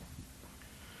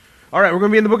All right, we're going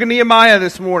to be in the book of Nehemiah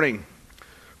this morning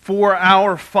for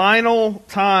our final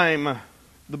time,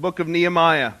 the book of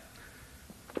Nehemiah.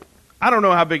 I don't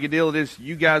know how big a deal it is to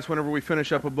you guys whenever we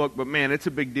finish up a book, but man, it's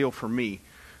a big deal for me.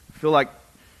 I feel like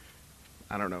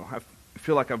I've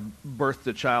birthed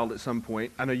a child at some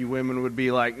point. I know you women would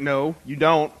be like, no, you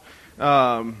don't,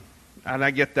 and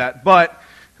I get that. But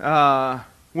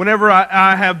whenever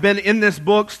I have been in this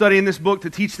book, studying this book, to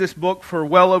teach this book for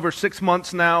well over 6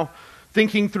 months now,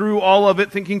 thinking through all of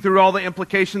it, thinking through all the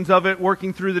implications of it,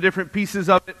 working through the different pieces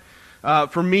of it.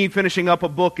 For me, finishing up a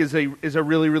book is a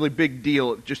really, really big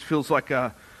deal. It just feels like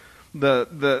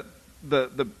the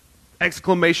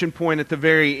exclamation point at the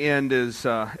very end is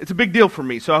it's a big deal for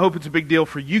me. So I hope it's a big deal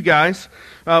for you guys.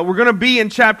 We're going to be in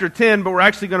chapter 10, but we're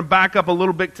actually going to back up a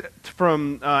little bit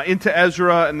from into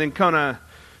Ezra and then kind of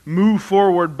move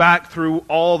forward back through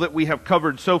all that we have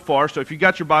covered so far. So if you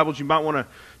got your Bibles, you might want to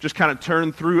just kind of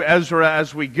turn through Ezra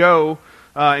as we go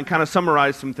and kind of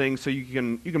summarize some things. So you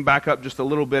can back up just a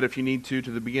little bit if you need to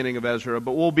the beginning of Ezra.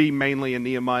 But we'll be mainly in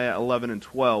Nehemiah 11 and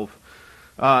 12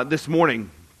 this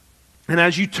morning. And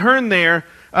as you turn there,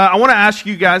 I want to ask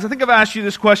you guys, I think I've asked you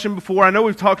this question before. I know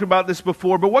we've talked about this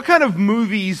before, but what kind of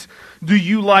movies do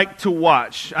you like to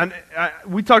watch?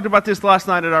 We talked about this last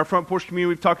night at our Front Porch Community.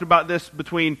 We've talked about this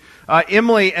between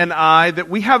Emily and I, that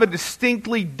we have a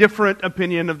distinctly different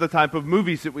opinion of the type of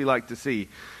movies that we like to see.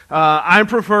 I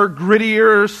prefer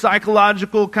grittier,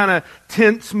 psychological, kind of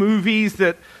tense movies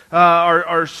that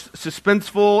are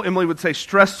suspenseful. Emily would say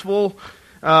stressful,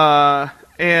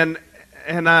 and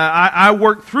I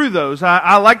work through those.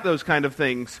 I like those kind of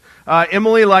things.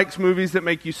 Emily likes movies that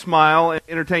make you smile and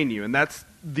entertain you, and that's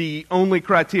the only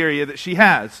criteria that she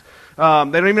has. They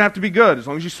don't even have to be good. As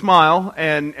long as you smile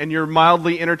and you're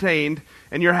mildly entertained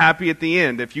and you're happy at the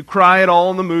end. If you cry at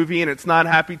all in the movie and it's not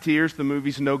happy tears, the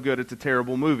movie's no good. It's a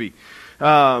terrible movie.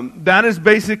 That is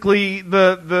basically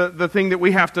the thing that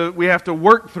we have to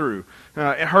work through.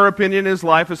 Her opinion is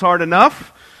life is hard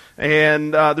enough.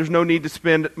 And there's no need to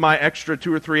spend my extra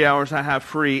 2 or 3 hours I have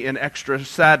free in extra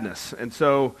sadness. And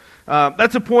so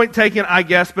that's a point taken, I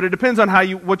guess, but it depends on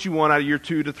what you want out of your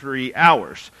 2 to 3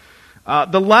 hours.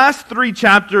 The last 3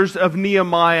 chapters of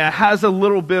Nehemiah has a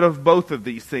little bit of both of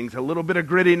these things, a little bit of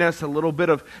grittiness, a little bit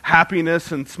of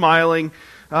happiness and smiling.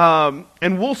 And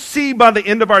we'll see by the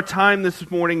end of our time this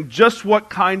morning just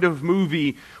what kind of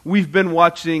movie we've been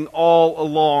watching all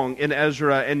along in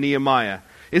Ezra and Nehemiah.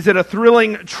 Is it a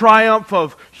thrilling triumph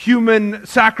of human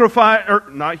sacrifice, or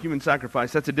not human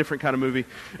sacrifice? That's a different kind of movie.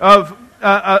 Of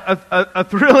a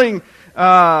thrilling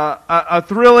triumph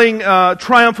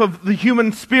of the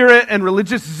human spirit and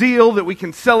religious zeal that we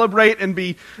can celebrate and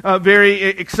be very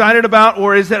excited about,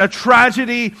 or is it a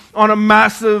tragedy on a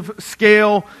massive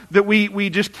scale that we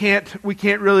just can't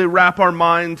really wrap our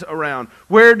minds around?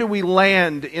 Where do we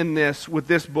land in this with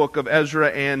this book of Ezra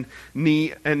and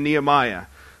Nehemiah?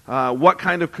 What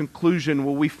kind of conclusion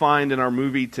will we find in our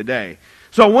movie today?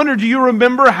 So I wonder, do you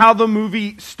remember how the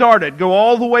movie started? Go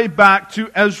all the way back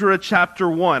to Ezra chapter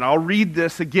 1. I'll read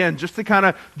this again just to kind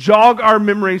of jog our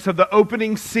memories of the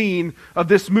opening scene of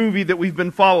this movie that we've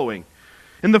been following.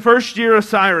 In the first year of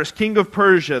Cyrus, king of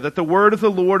Persia, that the word of the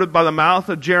Lord by the mouth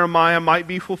of Jeremiah might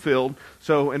be fulfilled.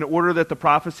 So in order that the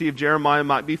prophecy of Jeremiah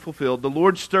might be fulfilled, the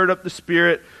Lord stirred up the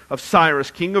spirit of Cyrus,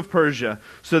 king of Persia,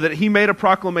 so that he made a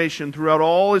proclamation throughout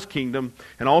all his kingdom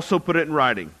and also put it in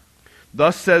writing.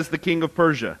 Thus says the king of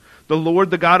Persia, the Lord,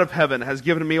 the God of heaven, has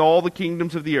given me all the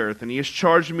kingdoms of the earth, and he has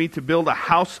charged me to build a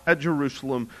house at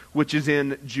Jerusalem, which is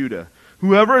in Judah.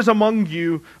 Whoever is among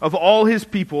you of all his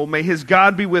people, may his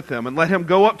God be with him, and let him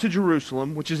go up to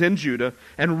Jerusalem, which is in Judah,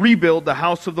 and rebuild the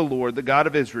house of the Lord, the God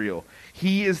of Israel.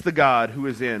 He is the God who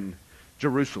is in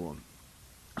Jerusalem.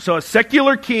 So a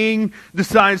secular king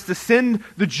decides to send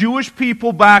the Jewish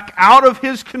people back out of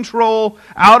his control,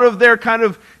 out of their kind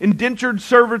of indentured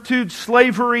servitude,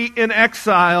 slavery in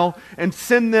exile, and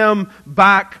send them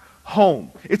back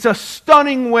home. It's a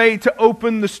stunning way to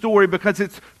open the story because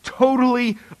it's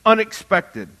totally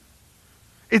unexpected.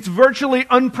 It's virtually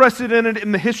unprecedented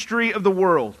in the history of the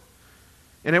world.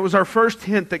 And it was our first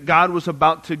hint that God was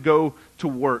about to go to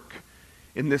work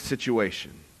in this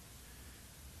situation.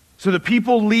 So the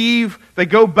people leave, they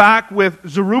go back with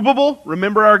Zerubbabel.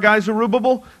 Remember our guy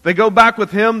Zerubbabel? They go back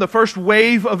with him, the first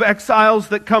wave of exiles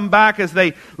that come back as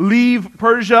they leave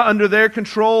Persia under their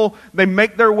control. They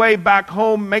make their way back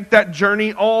home, make that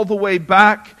journey all the way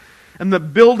back. And the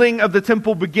building of the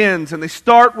temple begins, and they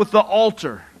start with the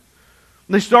altar.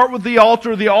 They start with the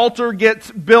altar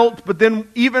gets built, but then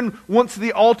even once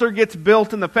the altar gets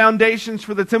built and the foundations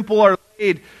for the temple are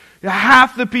laid,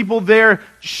 half the people there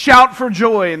shout for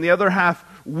joy and the other half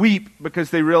weep because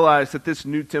they realize that this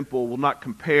new temple will not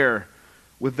compare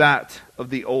with that of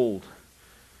the old.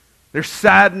 They're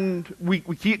saddened. We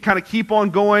kind of keep on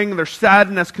going. They're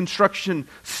saddened as construction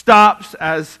stops,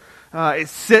 as it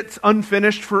sits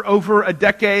unfinished for over a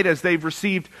decade, as they've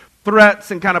received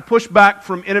threats and kind of pushback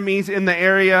from enemies in the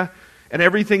area, and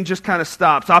everything just kind of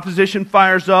stops. Opposition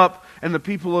fires up, and the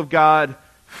people of God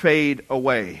fade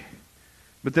away.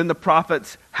 But then the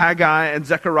prophets Haggai and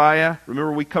Zechariah,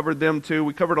 remember we covered them too.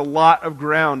 We covered a lot of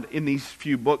ground in these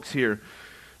few books here.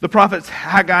 The prophets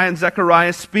Haggai and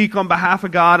Zechariah speak on behalf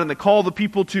of God, and they call the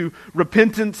people to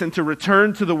repentance and to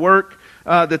return to the work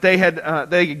that they had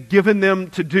given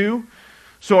them to do.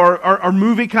 So our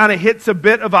movie kind of hits a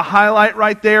bit of a highlight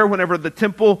right there whenever the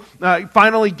temple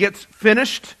finally gets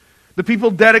finished. The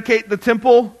people dedicate the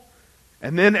temple,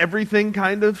 and then everything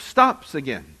kind of stops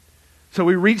again. So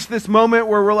we reach this moment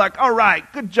where we're like, all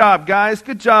right, good job, guys.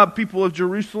 Good job, people of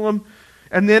Jerusalem.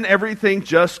 And then everything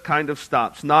just kind of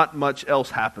stops. Not much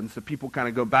else happens. The people kind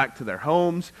of go back to their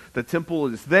homes. The temple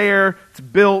is there. It's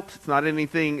built. It's not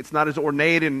anything. It's not as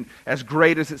ornate and as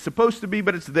great as it's supposed to be,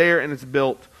 but it's there and it's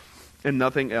built, and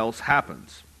nothing else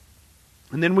happens.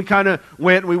 And then we kind of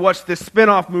went and we watched this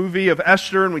spin-off movie of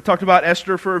Esther, and we talked about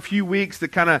Esther for a few weeks. That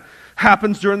kind of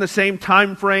happens during the same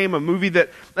time frame, a movie that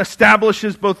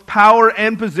establishes both power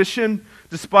and position,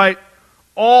 despite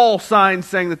all signs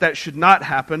saying that should not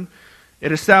happen.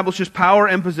 It establishes power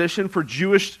and position for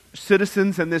Jewish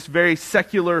citizens in this very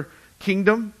secular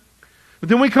kingdom. But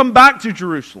then we come back to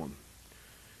Jerusalem,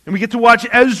 and we get to watch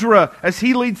Ezra as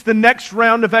he leads the next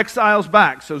round of exiles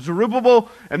back. So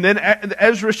Zerubbabel, and then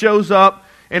Ezra shows up,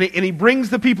 and he brings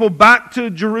the people back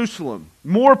to Jerusalem.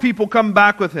 More people come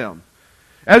back with him.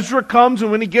 Ezra comes,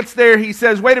 and when he gets there, he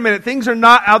says, wait a minute, things are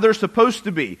not how they're supposed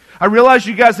to be. I realize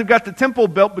you guys have got the temple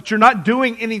built, but you're not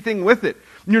doing anything with it.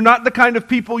 You're not the kind of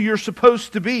people you're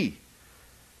supposed to be.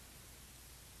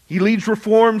 He leads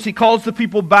reforms. He calls the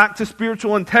people back to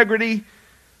spiritual integrity.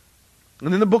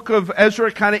 And then the book of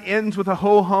Ezra kind of ends with a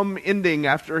ho-hum ending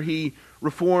after he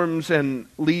reforms and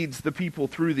leads the people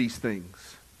through these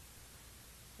things.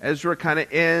 Ezra kind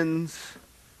of ends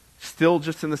still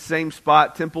just in the same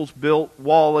spot. Temple's built,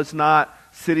 wall is not,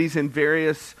 cities in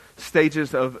various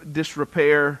stages of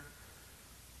disrepair.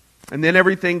 And then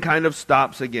everything kind of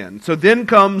stops again. So then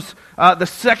comes the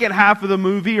second half of the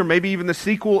movie, or maybe even the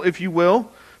sequel, if you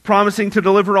will, promising to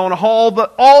deliver on all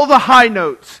the high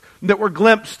notes that were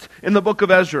glimpsed in the book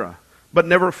of Ezra, but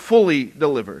never fully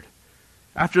delivered.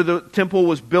 After the temple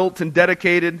was built and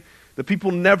dedicated, the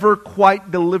people never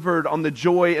quite delivered on the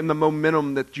joy and the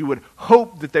momentum that you would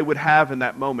hope that they would have in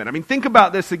that moment. I mean, think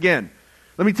about this again.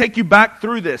 Let me take you back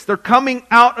through this. They're coming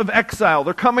out of exile.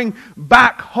 They're coming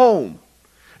back home.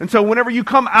 And so whenever you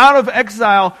come out of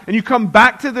exile and you come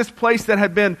back to this place that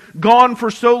had been gone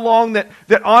for so long that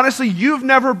honestly you've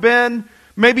never been,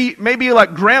 maybe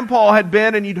like Grandpa had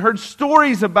been, and you'd heard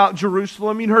stories about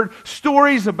Jerusalem, you'd heard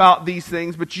stories about these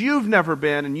things, but you've never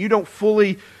been and you don't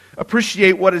fully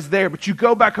appreciate what is there. But you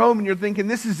go back home and you're thinking,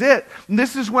 this is it. And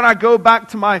this is when I go back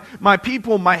to my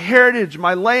people, my heritage,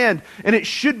 my land, and it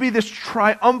should be this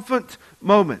triumphant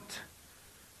moment.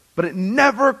 But it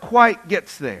never quite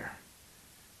gets there.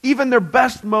 Even their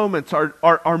best moments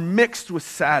are mixed with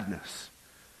sadness.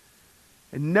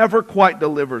 It never quite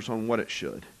delivers on what it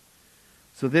should.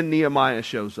 So then Nehemiah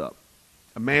shows up.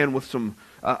 A man with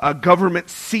a government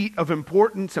seat of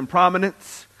importance and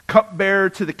prominence,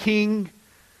 cupbearer to the king.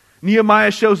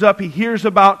 Nehemiah shows up. He hears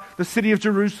about the city of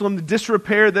Jerusalem, the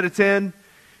disrepair that it's in. And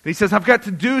he says, I've got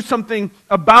to do something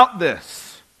about this.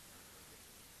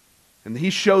 And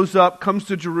he shows up, comes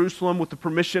to Jerusalem with the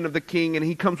permission of the king, and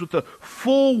he comes with the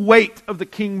full weight of the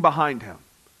king behind him.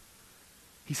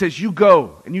 He says, you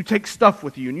go, and you take stuff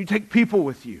with you, and you take people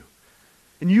with you.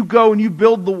 And you go and you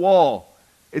build the wall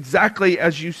exactly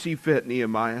as you see fit,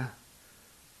 Nehemiah.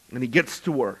 And he gets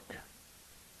to work.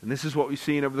 And this is what we've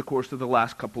seen over the course of the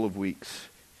last couple of weeks.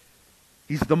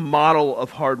 He's the model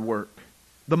of hard work,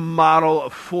 the model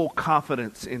of full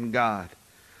confidence in God.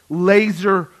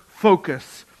 Laser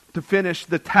focus to finish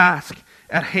the task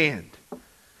at hand.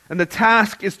 And the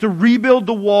task is to rebuild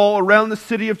the wall around the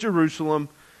city of Jerusalem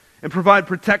and provide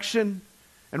protection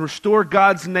and restore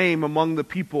God's name among the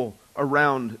people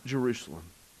around Jerusalem.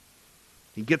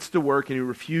 He gets to work and he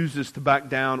refuses to back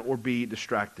down or be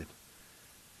distracted.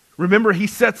 Remember, he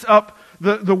sets up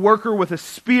the worker with a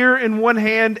spear in one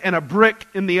hand and a brick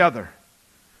in the other.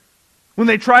 When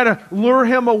they try to lure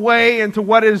him away into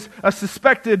what is a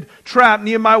suspected trap,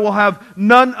 Nehemiah will have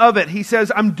none of it. He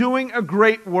says, I'm doing a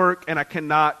great work and I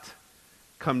cannot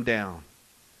come down.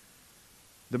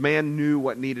 The man knew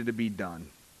what needed to be done,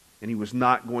 and he was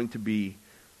not going to be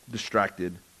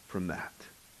distracted from that.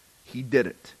 He did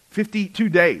it. 52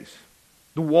 days.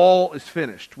 The wall is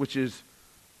finished, which is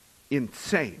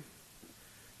insane.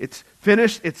 It's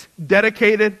finished. It's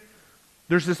dedicated.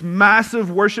 There's this massive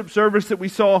worship service that we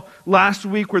saw last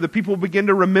week where the people begin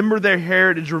to remember their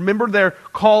heritage, remember their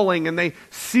calling, and they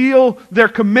seal their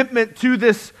commitment to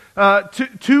this,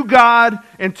 to God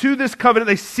and to this covenant.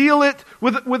 They seal it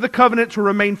with the covenant to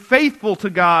remain faithful to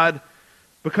God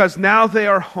because now they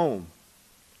are home.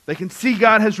 They can see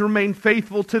God has remained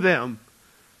faithful to them,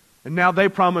 and now they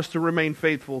promise to remain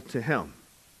faithful to Him.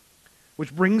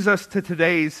 Which brings us to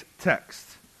today's text,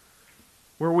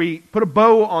 where we put a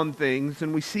bow on things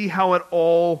and we see how it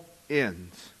all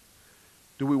ends.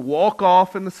 Do we walk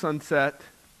off in the sunset,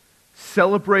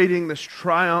 celebrating this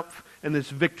triumph and this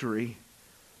victory,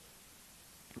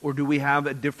 or do we have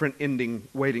a different ending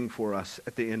waiting for us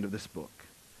at the end of this book?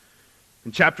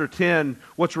 In chapter 10,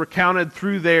 what's recounted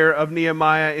through there of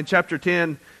Nehemiah, in chapter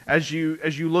 10, as you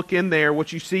look in there,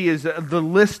 what you see is the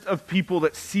list of people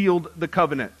that sealed the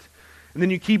covenant. And then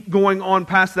you keep going on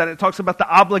past that. It talks about the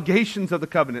obligations of the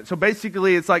covenant. So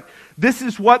basically it's like, this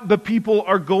is what the people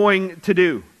are going to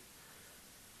do.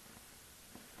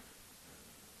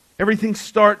 Everything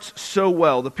starts so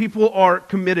well. The people are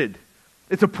committed.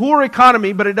 It's a poor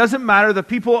economy, but it doesn't matter. The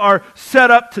people are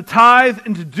set up to tithe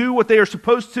and to do what they are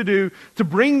supposed to do, to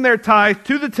bring their tithe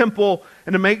to the temple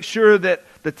and to make sure that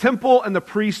the temple and the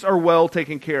priests are well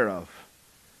taken care of.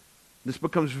 This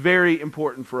becomes very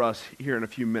important for us here in a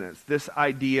few minutes. This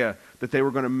idea that they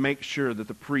were going to make sure that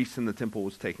the priests in the temple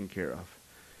was taken care of.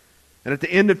 And at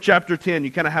the end of chapter 10,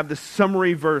 you kind of have this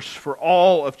summary verse for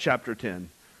all of chapter 10.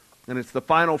 And it's the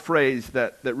final phrase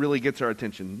that really gets our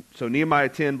attention. So Nehemiah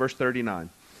 10, verse 39.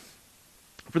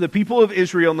 For the people of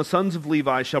Israel and the sons of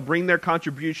Levi shall bring their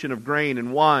contribution of grain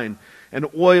and wine and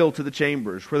oil to the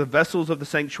chambers, where the vessels of the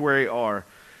sanctuary are,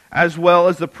 as well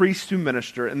as the priests who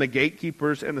minister, and the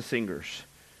gatekeepers and the singers.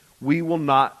 We will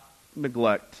not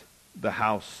neglect the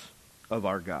house of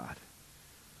our God.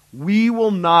 We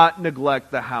will not neglect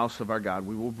the house of our God.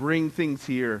 We will bring things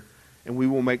here, and we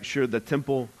will make sure the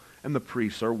temple and the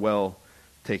priests are well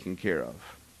taken care of.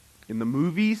 In the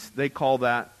movies, they call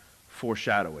that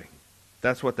foreshadowing.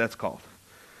 That's what that's called.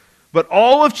 But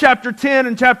all of chapter 10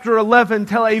 and chapter 11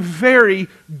 tell a very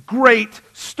great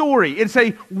story. It's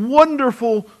a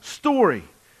wonderful story.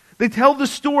 They tell the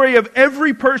story of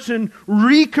every person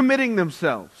recommitting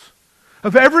themselves,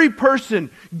 of every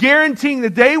person guaranteeing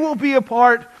that they will be a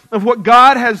part of what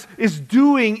God is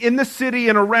doing in the city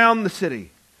and around the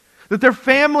city, that their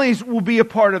families will be a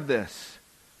part of this,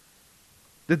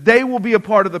 that they will be a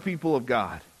part of the people of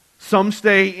God. Some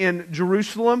stay in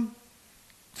Jerusalem.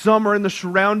 Some are in the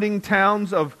surrounding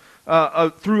towns of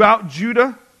throughout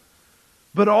Judah.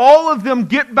 But all of them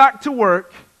get back to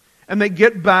work and they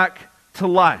get back to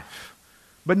life.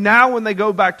 But now when they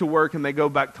go back to work and they go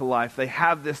back to life, they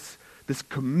have this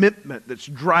commitment that's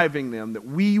driving them that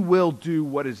we will do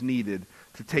what is needed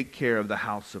to take care of the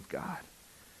house of God.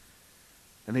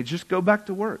 And they just go back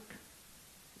to work.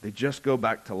 They just go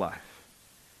back to life.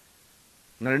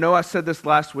 And I know I said this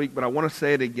last week, but I want to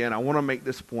say it again. I want to make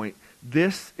this point.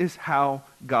 This is how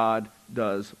God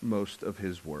does most of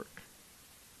His work.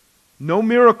 No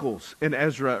miracles in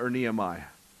Ezra or Nehemiah.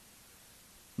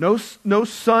 No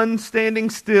sun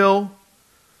standing still.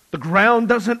 The ground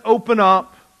doesn't open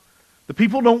up. The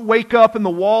people don't wake up and the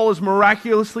wall is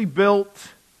miraculously built.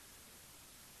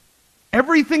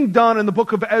 Everything done in the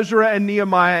book of Ezra and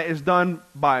Nehemiah is done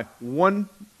by one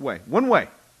way. One way.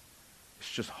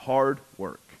 It's just hard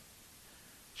work.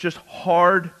 It's just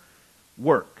hard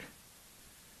work.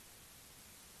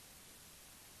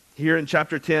 Here in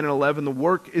chapter 10 and 11, the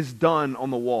work is done on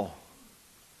the wall.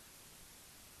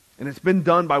 And it's been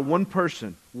done by one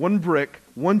person, one brick,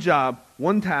 one job,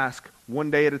 one task,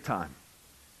 one day at a time.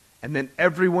 And then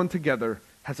everyone together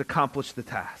has accomplished the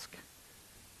task.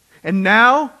 And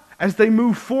now, as they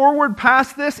move forward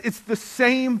past this, it's the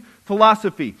same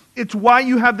philosophy. It's why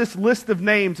you have this list of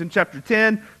names in chapter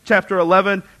 10, chapter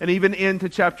 11, and even into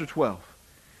chapter 12.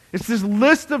 It's this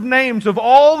list of names of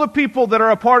all the people that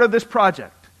are a part of this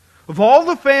project, of all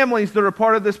the families that are a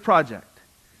part of this project.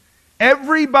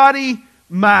 Everybody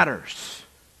matters.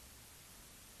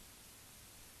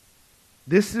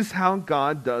 This is how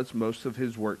God does most of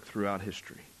His work throughout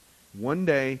history. One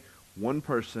day, one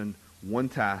person, one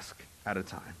task at a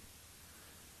time.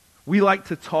 We like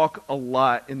to talk a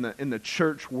lot in the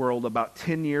church world about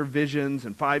 10-year visions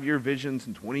and 5-year visions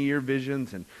and 20-year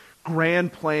visions and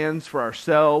grand plans for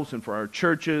ourselves and for our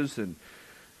churches. And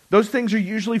those things are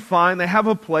usually fine. They have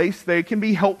a place. They can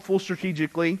be helpful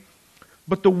strategically.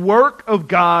 But the work of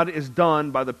God is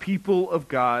done by the people of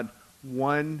God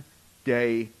one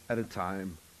day at a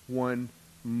time, one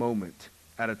moment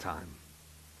at a time.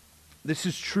 This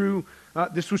is true.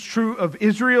 This was true of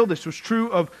Israel. This was true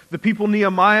of the people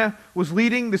Nehemiah was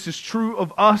leading. This is true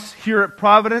of us here at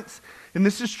Providence. And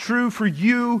this is true for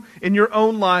you in your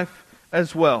own life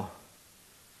as well.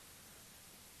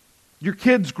 Your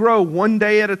kids grow one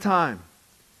day at a time.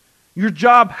 Your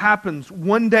job happens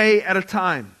one day at a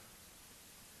time.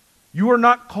 You are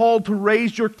not called to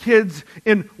raise your kids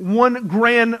in one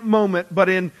grand moment, but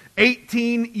in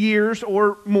 18 years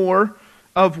or more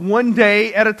of one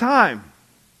day at a time.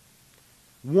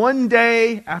 One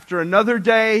day after another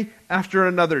day after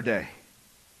another day.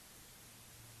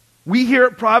 We here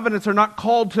at Providence are not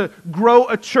called to grow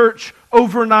a church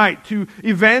overnight, to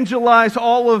evangelize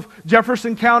all of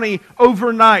Jefferson County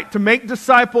overnight, to make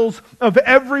disciples of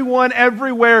everyone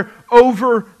everywhere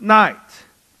overnight.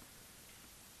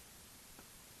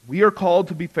 We are called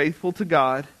to be faithful to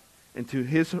God and to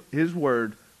His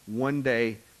Word one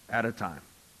day at a time.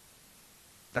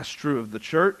 That's true of the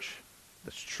church.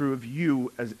 That's true of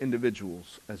you as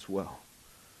individuals as well.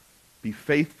 Be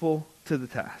faithful to the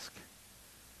task.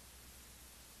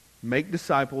 Make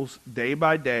disciples day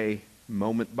by day,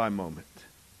 moment by moment.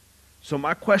 So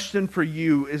my question for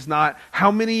you is not how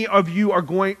many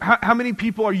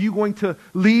people are you going to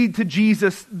lead to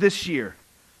Jesus this year?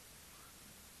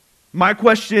 My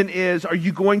question is, are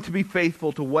you going to be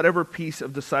faithful to whatever piece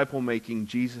of disciple making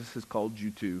Jesus has called you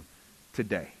to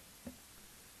today?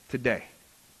 Today.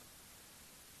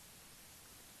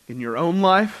 In your own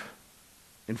life,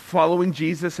 in following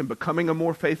Jesus and becoming a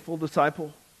more faithful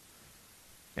disciple,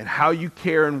 and how you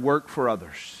care and work for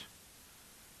others.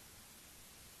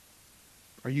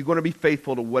 Are you going to be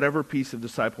faithful to whatever piece of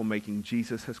disciple making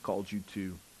Jesus has called you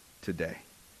to today?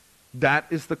 That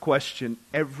is the question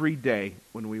every day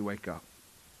when we wake up.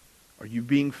 Are you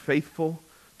being faithful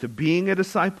to being a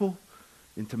disciple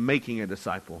and to making a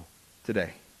disciple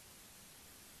today?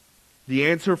 The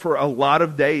answer for a lot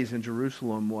of days in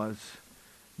Jerusalem was,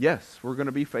 yes, we're going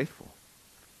to be faithful.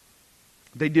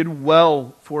 They did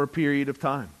well for a period of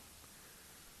time.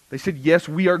 They said, yes,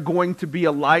 we are going to be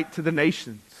a light to the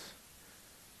nations.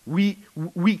 We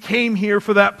came here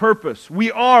for that purpose.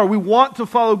 We want to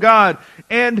follow God,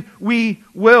 and we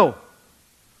will.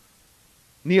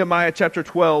 Nehemiah chapter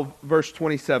 12, verse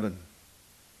 27.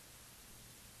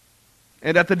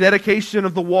 And at the dedication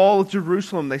of the wall of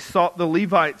Jerusalem, they sought the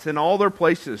Levites in all their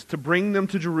places to bring them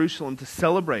to Jerusalem to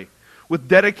celebrate with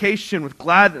dedication, with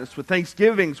gladness, with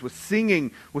thanksgivings, with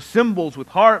singing, with cymbals, with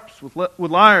harps, with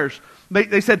lyres.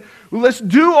 They said, well, let's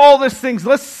do all these things.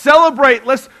 Let's celebrate.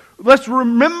 Let's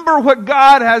remember what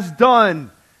God has done.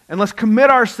 And let's commit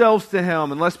ourselves to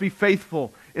Him. And let's be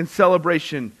faithful in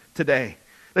celebration today.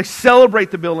 They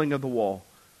celebrate the building of the wall.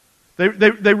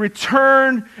 They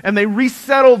return and they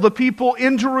resettle the people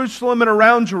in Jerusalem and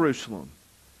around Jerusalem.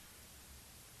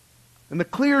 And the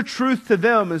clear truth to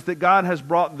them is that God has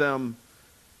brought them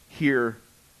here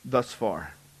thus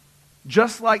far.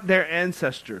 Just like their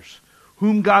ancestors,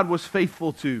 whom God was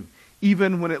faithful to,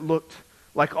 even when it looked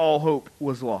like all hope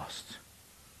was lost.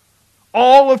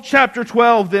 All of chapter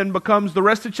 12 then the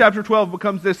rest of chapter 12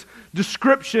 becomes this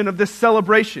description of this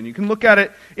celebration. You can look at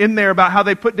it in there about how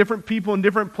they put different people in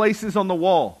different places on the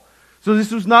wall. So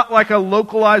this was not like a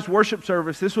localized worship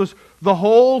service. This was the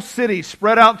whole city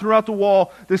spread out throughout the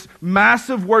wall. This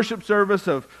massive worship service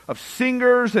of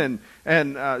singers and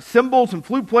cymbals and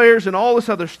flute players and all this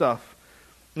other stuff.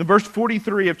 In verse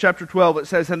 43 of chapter 12 it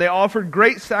says, "And they offered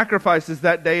great sacrifices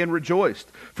that day and rejoiced.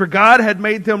 For God had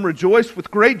made them rejoice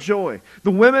with great joy.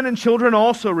 The women and children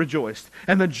also rejoiced.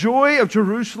 And the joy of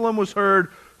Jerusalem was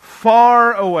heard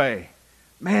far away."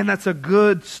 Man, that's a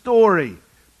good story.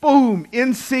 Boom,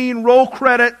 end scene, roll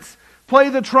credits, play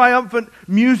the triumphant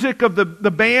music of the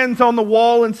bands on the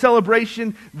wall in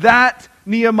celebration. That,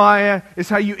 Nehemiah, is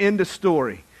how you end a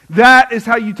story. That is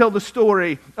how you tell the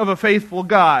story of a faithful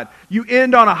God. You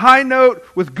end on a high note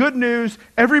with good news.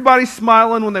 Everybody's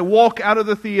smiling when they walk out of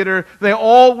the theater. They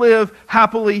all live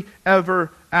happily ever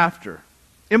after.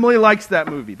 Emily likes that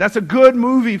movie. That's a good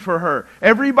movie for her.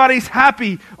 Everybody's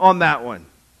happy on that one.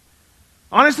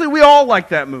 Honestly, we all like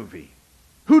that movie.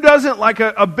 Who doesn't like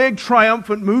a big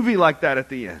triumphant movie like that at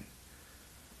the end?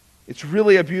 It's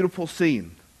really a beautiful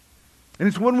scene. And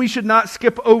it's one we should not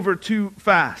skip over too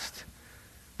fast.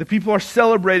 The people are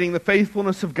celebrating the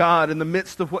faithfulness of God in the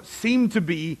midst of what seemed to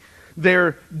be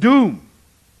their doom.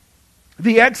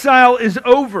 The exile is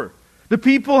over. The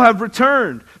people have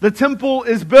returned. The temple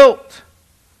is built.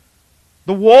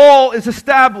 The wall is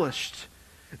established.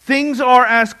 Things are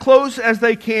as close as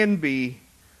they can be.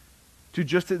 to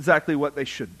just exactly what they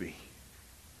should be.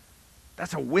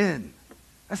 That's a win.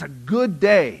 That's a good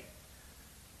day.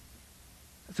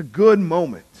 That's a good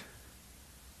moment.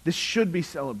 This should be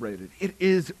celebrated. It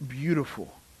is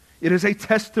beautiful. It is a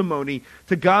testimony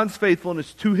to God's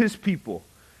faithfulness to His people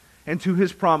and to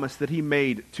His promise that He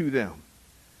made to them.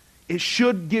 It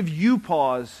should give you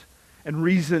pause and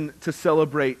reason to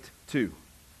celebrate too.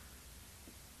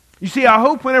 You see, I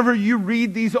hope whenever you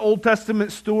read these Old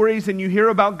Testament stories and you hear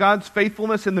about God's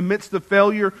faithfulness in the midst of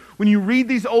failure, when you read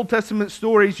these Old Testament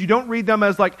stories, you don't read them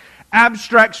as like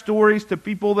abstract stories to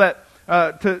people that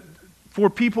for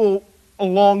people a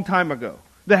long time ago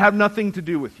that have nothing to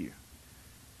do with you.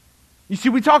 You see,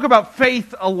 we talk about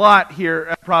faith a lot here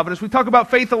at Providence. We talk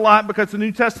about faith a lot because the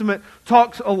New Testament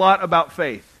talks a lot about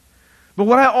faith. But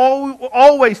what I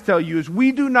always tell you is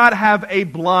we do not have a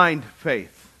blind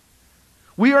faith.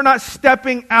 We are not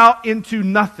stepping out into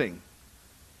nothing.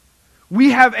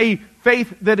 We have a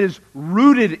faith that is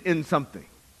rooted in something.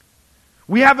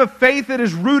 We have a faith that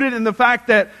is rooted in the fact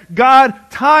that God,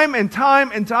 time and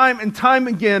time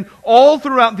again, all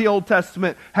throughout the Old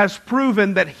Testament, has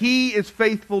proven that He is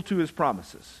faithful to His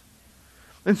promises.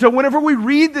 And so whenever we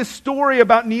read this story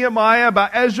about Nehemiah,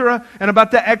 about Ezra, and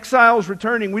about the exiles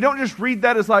returning, we don't just read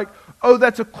that as like, oh,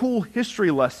 that's a cool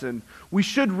history lesson. We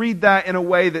should read that in a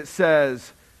way that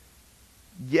says,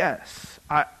 yes,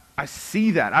 I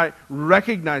see that. I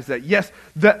recognize that. Yes,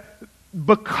 that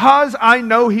because I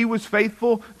know He was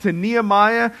faithful to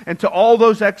Nehemiah and to all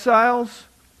those exiles,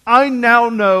 I now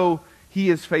know He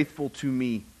is faithful to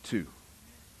me too.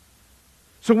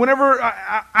 So whenever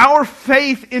our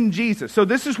faith in Jesus, so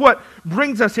this is what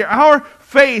brings us here, our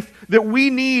faith that we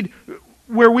need,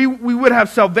 where we would have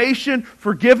salvation,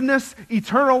 forgiveness,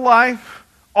 eternal life,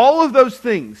 all of those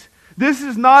things. This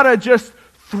is not a just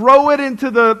throw it into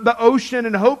the ocean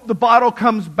and hope the bottle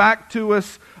comes back to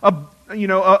us,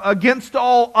 against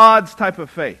all odds type of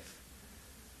faith.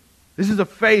 This is a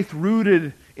faith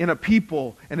rooted in a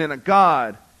people and in a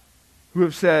God who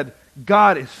have said,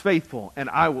 God is faithful and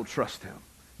I will trust Him.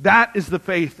 That is the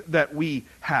faith that we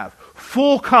have.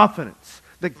 Full confidence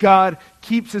that God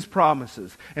keeps His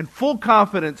promises, and full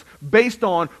confidence based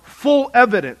on full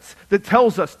evidence that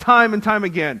tells us time and time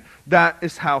again that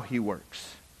is how He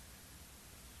works.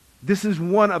 This is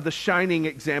one of the shining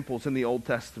examples in the Old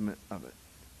Testament of it.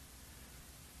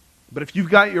 But if you've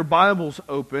got your Bibles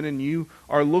open and you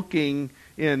are looking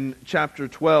in chapter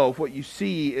 12, what you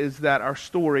see is that our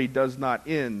story does not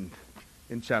end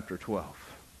in chapter 12.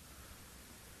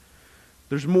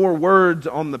 There's more words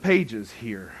on the pages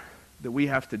here that we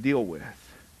have to deal with.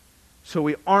 So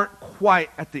we aren't quite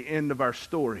at the end of our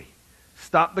story.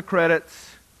 Stop the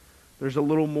credits. There's a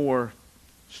little more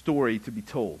story to be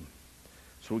told.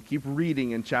 So we keep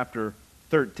reading in chapter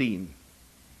 13.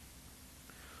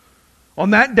 On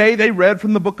that day they read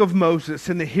from the book of Moses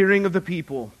in the hearing of the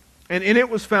people, and in it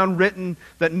was found written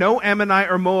that no Ammonite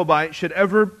or Moabite should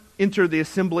ever enter the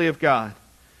assembly of God.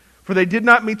 For they did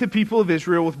not meet the people of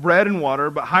Israel with bread and water,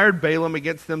 but hired Balaam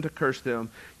against them to curse them.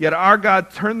 Yet our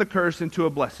God turned the curse into a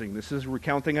blessing. This is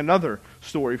recounting another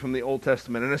story from the Old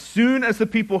Testament. And as soon as the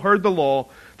people heard the law,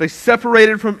 they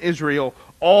separated from Israel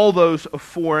all those of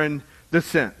foreign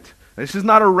descent. This is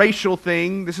not a racial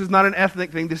thing. This is not an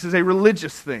ethnic thing. This is a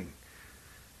religious thing.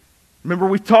 Remember,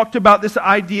 we talked about this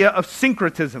idea of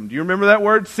syncretism. Do you remember that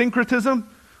word, syncretism?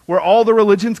 Where all the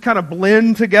religions kind of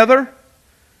blend together?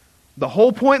 The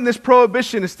whole point in this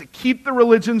prohibition is to keep the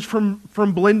religions from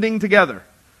blending together.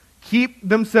 Keep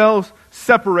themselves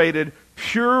separated.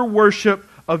 Pure worship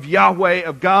of Yahweh,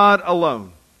 of God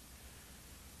alone.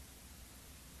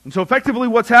 And so effectively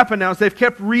what's happened now is they've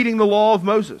kept reading the law of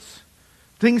Moses.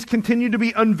 Things continue to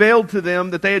be unveiled to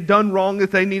them that they had done wrong, that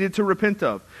they needed to repent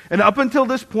of. And up until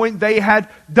this point, they had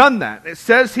done that. It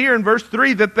says here in verse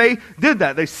 3 that they did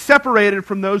that. They separated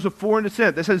from those of foreign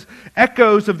descent. This is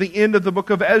echoes of the end of the book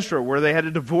of Ezra, where they had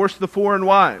to divorce the foreign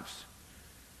wives.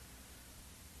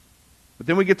 But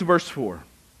then we get to verse 4.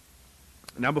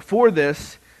 Now before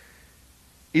this,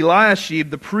 Eliashib,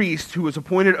 the priest, who was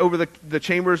appointed over the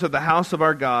chambers of the house of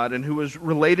our God, and who was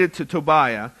related to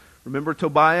Tobiah. Remember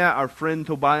Tobiah, our friend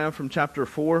Tobiah from chapter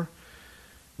 4?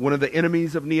 One of the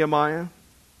enemies of Nehemiah?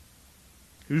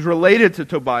 Who's related to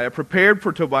Tobiah, prepared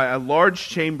for Tobiah a large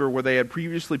chamber where they had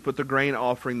previously put the grain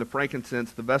offering, the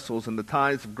frankincense, the vessels, and the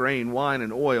tithes of grain, wine,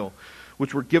 and oil,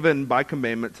 which were given by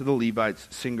commandment to the Levites,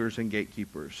 singers, and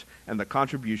gatekeepers, and the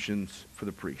contributions for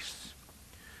the priests.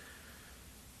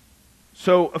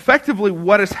 So effectively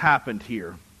what has happened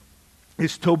here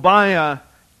is Tobiah,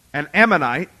 an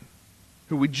Ammonite,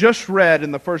 who we just read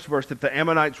in the first verse that the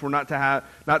Ammonites were not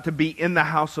to be in the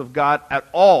house of God at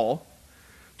all.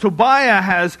 Tobiah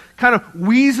has kind of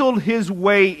weaseled his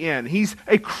way in. He's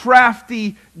a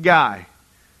crafty guy.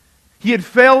 He had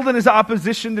failed in his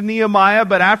opposition to Nehemiah,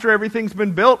 but after everything's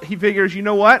been built, he figures, you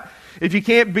know what? If you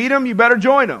can't beat him, you better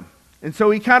join him. And so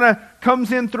he kind of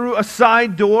comes in through a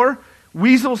side door,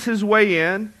 weasels his way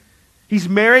in. He's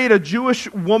married a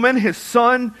Jewish woman. His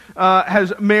son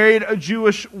has married a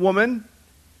Jewish woman.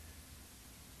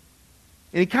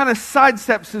 And he kind of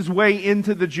sidesteps his way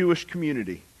into the Jewish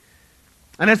community.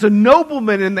 And as a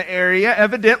nobleman in the area,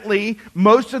 evidently,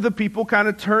 most of the people kind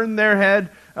of turned their head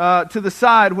to the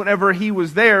side whenever he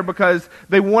was there because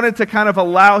they wanted to kind of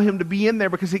allow him to be in there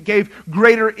because it gave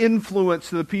greater influence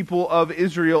to the people of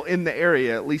Israel in the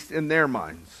area, at least in their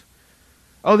minds.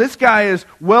 Oh, this guy is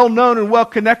well known and well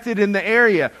connected in the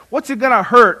area. What's it going to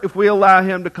hurt if we allow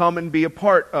him to come and be a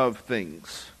part of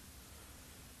things?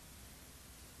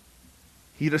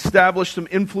 He'd established some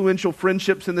influential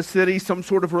friendships in the city, some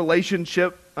sort of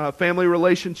relationship, family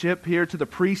relationship here to the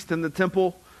priest in the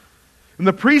temple. And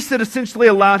the priest had essentially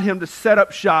allowed him to set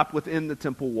up shop within the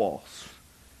temple walls.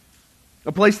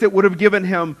 A place that would have given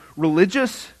him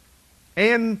religious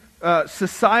and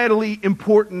societally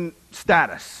important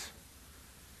status.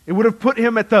 It would have put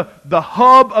him at the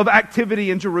hub of activity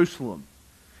in Jerusalem.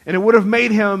 And it would have made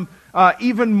him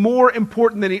even more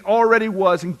important than he already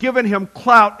was and given him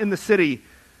clout in the city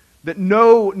that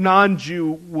no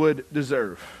non-Jew would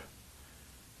deserve.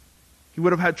 He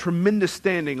would have had tremendous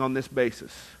standing on this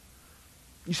basis.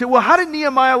 You say, well, how did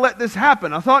Nehemiah let this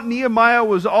happen? I thought Nehemiah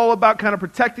was all about kind of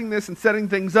protecting this and setting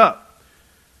things up.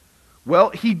 Well,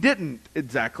 he didn't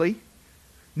exactly.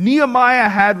 Nehemiah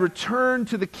had returned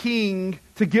to the king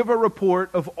to give a report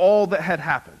of all that had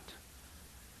happened.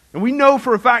 And we know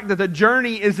for a fact that the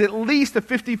journey is at least a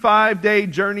 55-day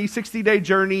journey, 60-day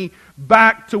journey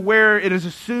back to where it is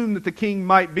assumed that the king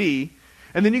might be.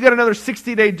 And then you got another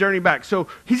 60-day journey back. So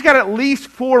he's got at least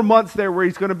 4 months there where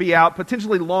he's going to be out,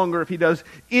 potentially longer if he does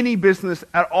any business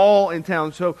at all in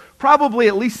town. So probably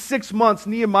at least 6 months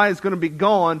Nehemiah is going to be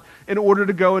gone in order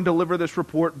to go and deliver this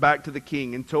report back to the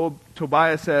king. And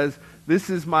Tobiah says, this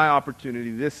is my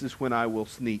opportunity. This is when I will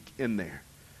sneak in there.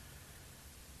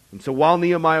 And so while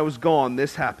Nehemiah was gone,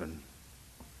 this happened.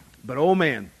 But oh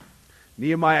man,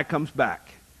 Nehemiah comes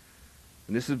back.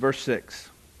 And this is verse 6.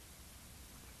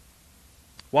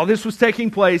 While this was taking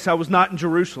place, I was not in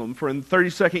Jerusalem, for in the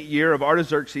 32nd year of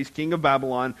Artaxerxes, king of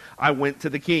Babylon, I went to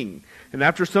the king. And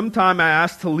after some time I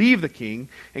asked to leave the king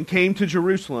and came to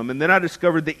Jerusalem. And then I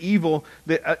discovered the evil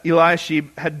that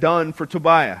Eliashib had done for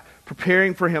Tobiah,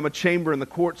 preparing for him a chamber in the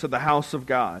courts of the house of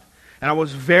God. And I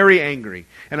was very angry,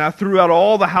 and I threw out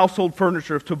all the household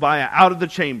furniture of Tobiah out of the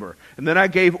chamber. And then I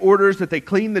gave orders that they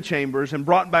clean the chambers and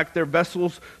brought back their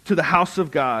vessels to the house of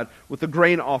God with the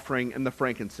grain offering and the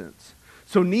frankincense.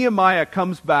 So Nehemiah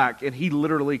comes back, and he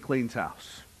literally cleans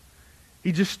house.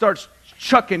 He just starts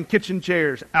chucking kitchen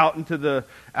chairs out into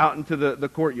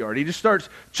the courtyard. He just starts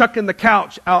chucking the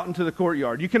couch out into the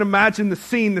courtyard. You can imagine the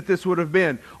scene that this would have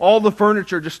been. All the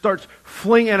furniture just starts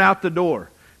flinging out the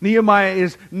door. Nehemiah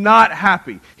is not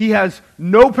happy. He has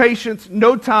no patience,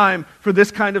 no time for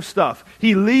this kind of stuff.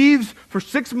 He leaves for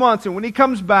 6 months, and when he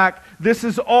comes back, this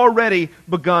has already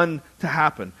begun to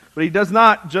happen. But he does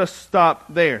not just stop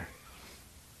there.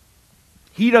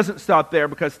 He doesn't stop there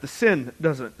because the sin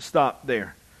doesn't stop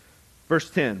there.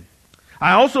 Verse 10.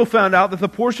 I also found out that the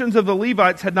portions of the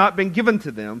Levites had not been given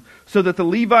to them, so that the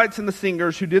Levites and the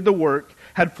singers who did the work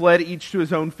had fled each to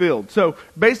his own field. So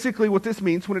basically what this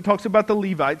means when it talks about the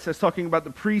Levites, that's talking about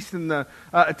the priests and the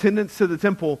attendants to the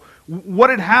temple, what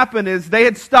had happened is they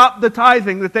had stopped the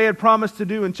tithing that they had promised to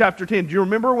do in chapter 10. Do you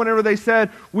remember whenever they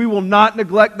said, we will not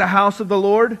neglect the house of the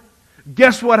Lord?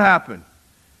 Guess what happened?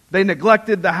 They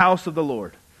neglected the house of the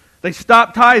Lord. They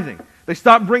stopped tithing. They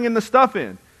stopped bringing the stuff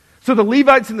in. So the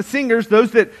Levites and the singers,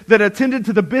 those that attended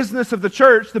to the business of the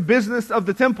church, the business of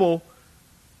the temple,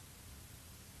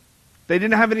 they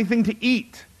didn't have anything to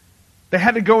eat. They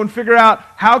had to go and figure out,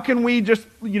 how can we just,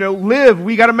 live?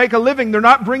 We got to make a living. They're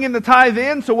not bringing the tithe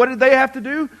in, so what did they have to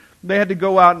do? They had to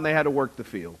go out and they had to work the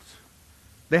fields.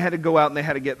 They had to go out and they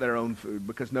had to get their own food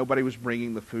because nobody was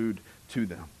bringing the food to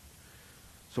them.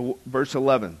 So verse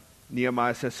 11,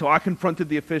 Nehemiah says, so I confronted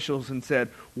the officials and said,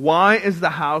 why is the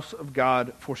house of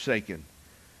God forsaken?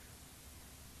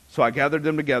 So I gathered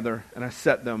them together and I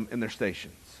set them in their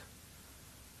stations.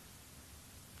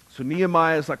 So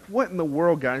Nehemiah is like, what in the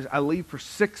world, guys? I leave for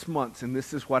 6 months and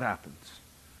this is what happens.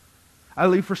 I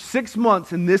leave for 6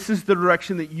 months and this is the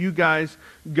direction that you guys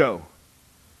go.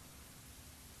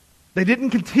 They didn't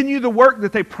continue the work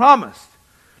that they promised.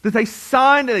 That they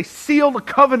signed and they sealed a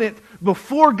covenant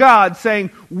before God saying,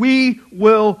 we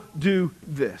will do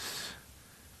this.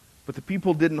 But the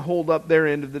people didn't hold up their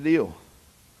end of the deal.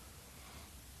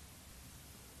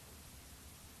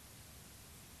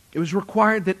 It was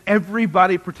required that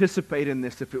everybody participate in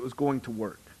this if it was going to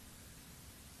work.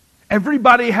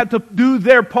 Everybody had to do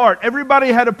their part. Everybody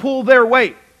had to pull their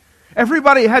weight.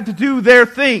 Everybody had to do their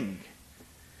thing.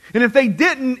 And if they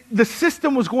didn't, the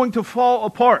system was going to fall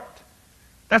apart.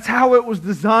 That's how it was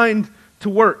designed to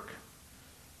work.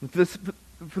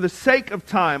 For the sake of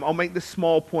time, I'll make this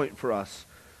small point for us.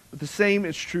 But the same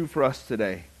is true for us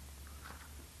today.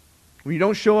 When you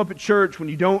don't show up at church, when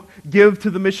you don't give to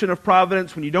the mission of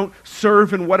Providence, when you don't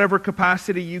serve in whatever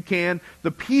capacity you can,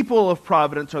 the people of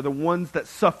Providence are the ones that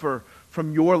suffer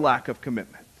from your lack of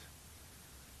commitment.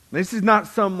 This is not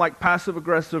some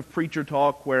passive-aggressive preacher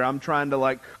talk where I'm trying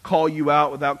to call you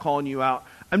out without calling you out.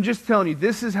 I'm just telling you,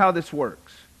 this is how this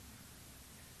works.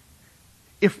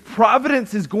 If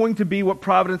Providence is going to be what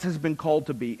Providence has been called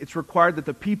to be, it's required that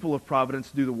the people of Providence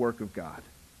do the work of God.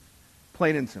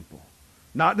 Plain and simple.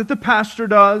 Not that the pastor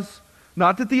does,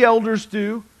 not that the elders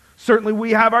do. Certainly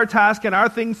we have our task and our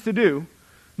things to do.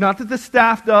 Not that the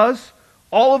staff does.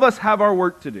 All of us have our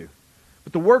work to do.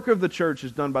 But the work of the church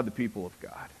is done by the people of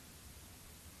God.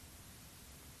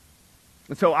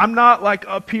 And so I'm not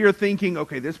up here thinking,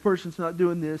 okay, this person's not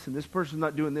doing this and this person's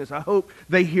not doing this. I hope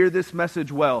they hear this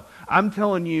message well. I'm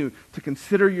telling you to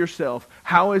consider yourself,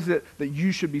 how is it that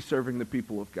you should be serving the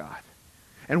people of God?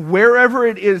 And wherever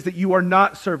it is that you are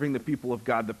not serving the people of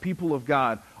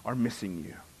God are missing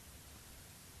you.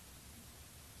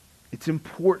 It's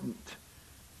important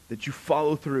that you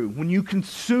follow through. When you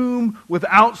consume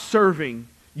without serving,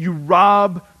 you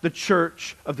rob the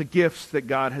church of the gifts that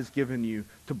God has given you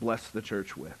to bless the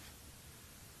church with.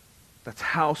 That's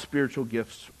how spiritual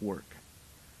gifts work.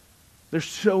 There's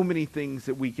so many things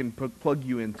that we can plug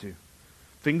you into.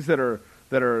 Things that are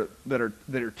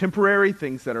temporary,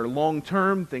 things that are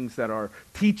long-term, things that are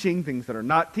teaching, things that are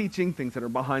not teaching, things that are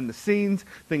behind the scenes,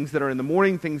 things that are in the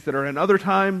morning, things that are in other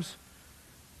times.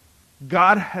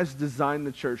 God has designed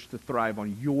the church to thrive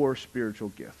on your spiritual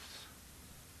gifts.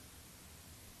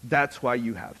 That's why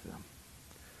you have them.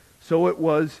 So it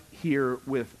was here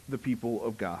with the people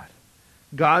of God.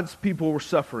 God's people were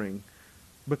suffering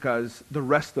because the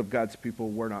rest of God's people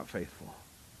were not faithful.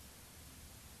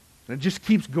 And it just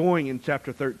keeps going in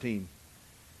chapter 13.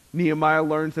 Nehemiah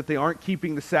learns that they aren't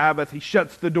keeping the Sabbath. He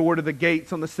shuts the door to the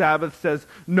gates on the Sabbath, says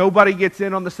nobody gets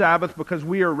in on the Sabbath because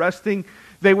we are resting.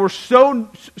 They were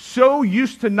so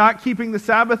used to not keeping the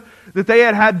Sabbath that they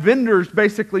had vendors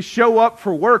basically show up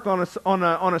for work on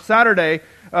a Saturday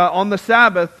on the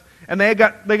Sabbath, and they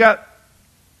got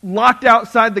locked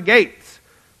outside the gates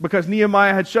because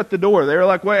Nehemiah had shut the door. They were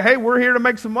like, "Wait, hey, we're here to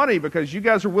make some money because you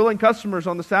guys are willing customers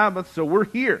on the Sabbath, so we're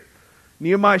here."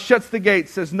 Nehemiah shuts the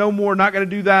gates, says, "No more, not going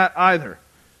to do that either."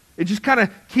 It just kind of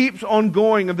keeps on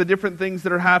going of the different things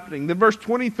that are happening. Then verse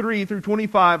 23 through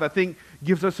 25, I think,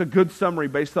 gives us a good summary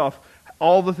based off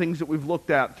all the things that we've looked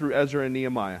at through Ezra and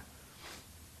Nehemiah.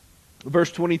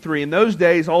 Verse 23, "In those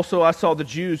days also I saw the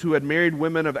Jews who had married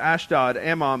women of Ashdod,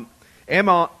 Ammon,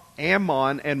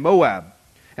 and Moab.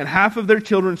 And half of their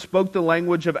children spoke the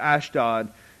language of Ashdod,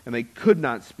 and they could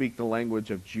not speak the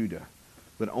language of Judah,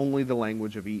 but only the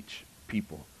language of each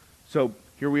people." So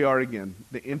here we are again.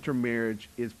 The intermarriage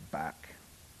is back.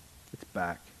 It's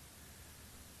back.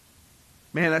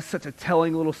 Man, that's such a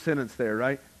telling little sentence there,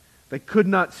 right? They could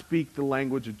not speak the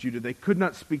language of Judah. They could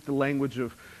not speak the language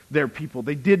of their people.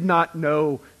 They did not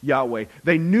know Yahweh.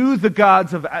 They knew the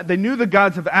gods of Ashdod. They knew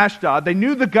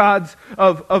the gods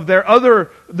of their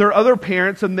other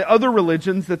parents and the other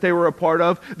religions that they were a part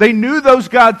of. They knew those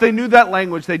gods. They knew that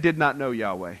language. They did not know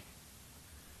Yahweh.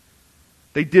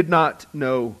 They did not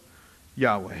know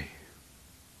Yahweh.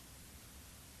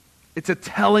 It's a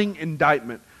telling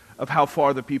indictment of how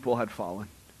far the people had fallen.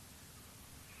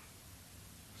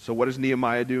 So what does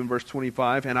Nehemiah do in verse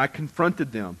 25? "And I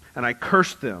confronted them, and I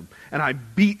cursed them, and I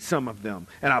beat some of them,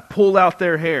 and I pulled out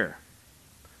their hair."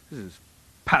 This is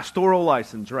pastoral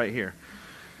license right here.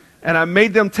 "And I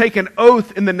made them take an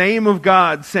oath in the name of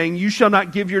God, saying, 'You shall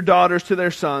not give your daughters to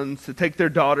their sons, to take their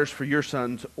daughters for your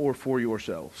sons or for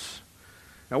yourselves.'"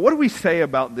 Now what do we say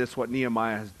about this, what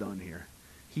Nehemiah has done here?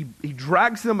 He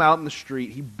drags them out in the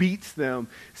street. He beats them.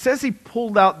 Says he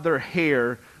pulled out their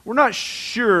hair. We're not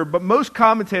sure, but most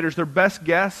commentators, their best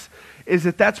guess is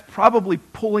that that's probably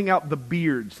pulling out the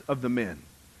beards of the men,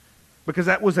 because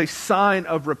that was a sign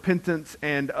of repentance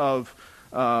and of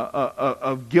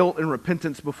guilt and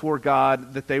repentance before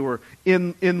God, that they were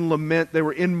in lament, they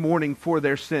were in mourning for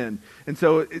their sin. And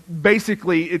so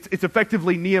basically it's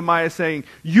effectively Nehemiah saying,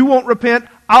 "You won't repent,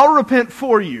 I'll repent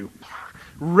for you."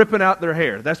 ripping out their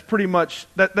hair. That's pretty much,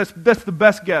 that's the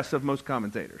best guess of most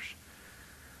commentators.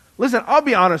 Listen, I'll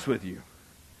be honest with you.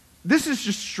 This is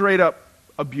just straight up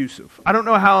abusive. I don't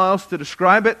know how else to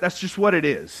describe it. That's just what it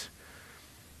is.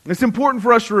 It's important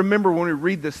for us to remember when we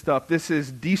read this stuff, this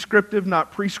is descriptive,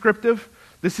 not prescriptive.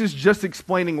 This is just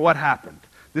explaining what happened.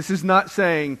 This is not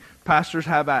saying pastors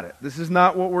have at it. This is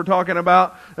not what we're talking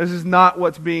about. This is not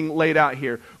what's being laid out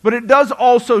here. But it does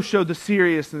also show the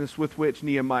seriousness with which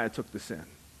Nehemiah took the sin.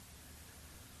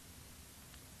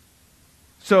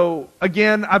 So,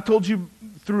 again, I've told you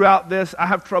throughout this, I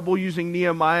have trouble using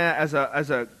Nehemiah as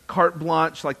a carte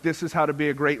blanche, like this is how to be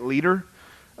a great leader,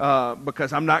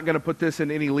 because I'm not going to put this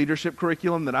in any leadership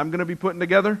curriculum that I'm going to be putting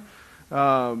together.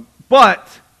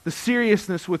 But the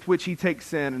seriousness with which he takes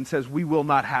sin and says, we will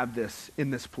not have this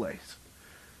in this place,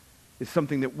 is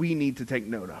something that we need to take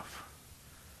note of.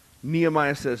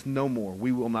 Nehemiah says, no more,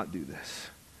 we will not do this.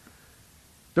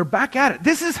 They're back at it.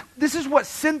 This is what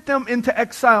sent them into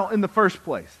exile in the first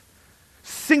place.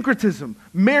 Syncretism,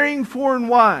 marrying foreign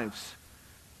wives,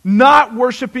 not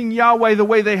worshiping Yahweh the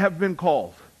way they have been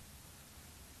called.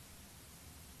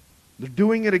 They're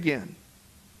doing it again.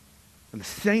 And the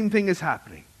same thing is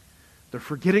happening. They're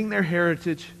forgetting their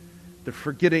heritage. They're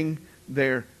forgetting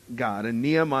their God. And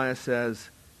Nehemiah says,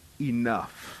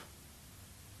 enough.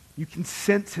 You can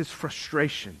sense his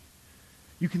frustration.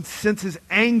 You can sense his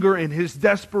anger and his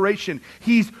desperation.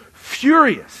 He's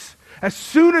furious. As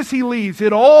soon as he leaves,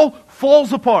 it all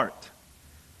falls apart.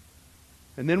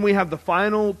 And then we have the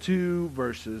final two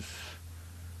verses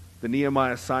that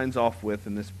Nehemiah signs off with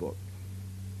in this book.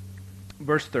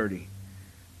 Verse 30.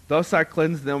 Thus I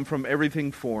cleansed them from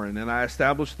everything foreign, and I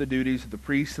established the duties of the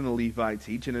priests and the Levites,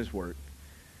 each in his work.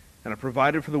 And I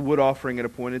provided for the wood offering at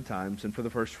appointed times and for the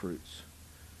first fruits.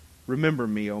 Remember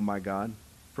me, O my God,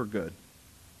 for good.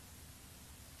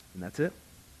 And that's it.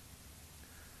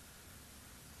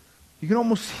 You can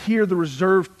almost hear the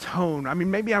reserved tone. I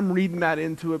mean, maybe I'm reading that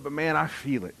into it, but man, I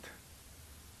feel it.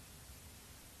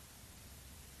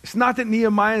 It's not that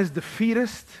Nehemiah is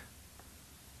defeatist,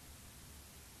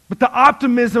 but the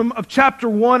optimism of chapter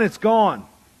 1 is gone.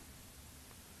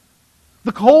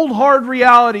 The cold, hard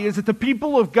reality is that the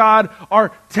people of God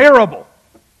are terrible.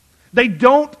 They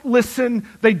don't listen.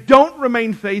 They don't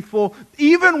remain faithful.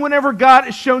 Even whenever God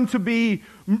is shown to be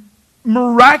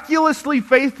miraculously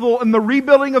faithful in the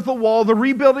rebuilding of the wall, the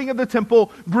rebuilding of the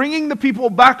temple, bringing the people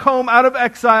back home out of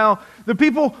exile, the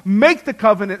people make the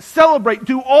covenant, celebrate,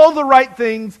 do all the right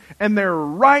things, and they're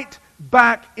right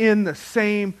back in the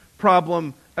same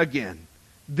problem again.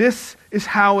 This is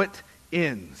how it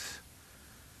ends.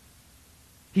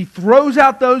 He throws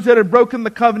out those that had broken the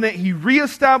covenant. He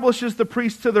reestablishes the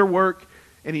priests to their work,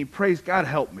 and he prays, God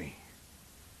help me.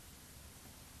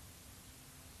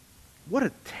 What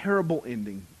a terrible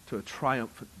ending to a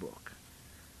triumphant book.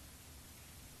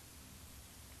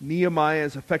 Nehemiah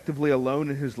is effectively alone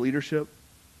in his leadership.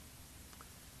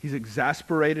 He's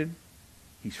exasperated.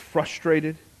 He's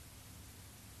frustrated.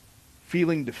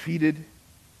 Feeling defeated.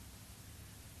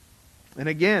 And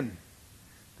again,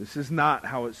 this is not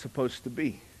how it's supposed to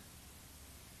be.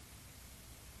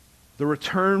 The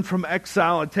return from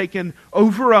exile had taken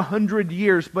over 100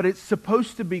 years, but it's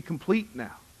supposed to be complete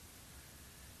now.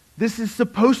 This is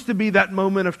supposed to be that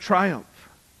moment of triumph.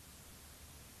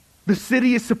 The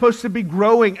city is supposed to be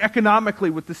growing economically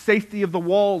with the safety of the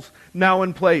walls now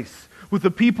in place, with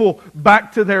the people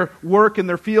back to their work in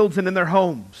their fields and in their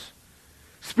homes.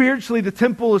 Spiritually, the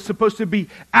temple is supposed to be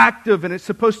active, and it's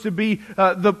supposed to be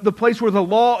the place where the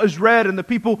law is read and the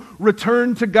people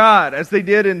return to God, as they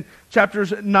did in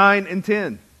chapters 9 and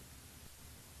 10.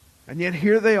 And yet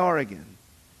here they are again,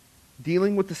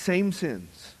 dealing with the same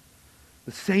sins,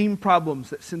 the same problems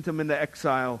that sent them into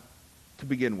exile to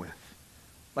begin with.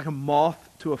 Like a moth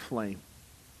to a flame.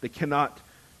 They cannot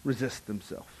resist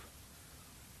themselves.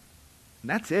 And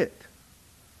that's it.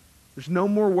 There's no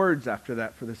more words after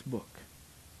that for this book.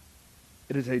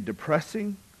 It is a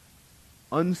depressing,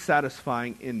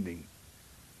 unsatisfying ending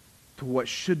to what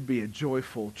should be a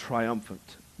joyful,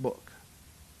 triumphant book.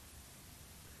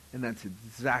 And that's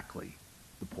exactly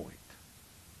the point.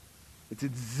 It's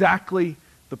exactly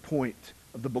the point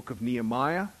of the book of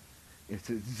Nehemiah. It's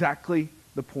exactly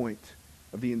the point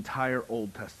of the entire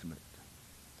Old Testament.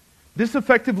 This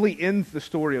effectively ends the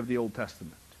story of the Old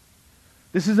Testament.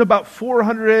 This is about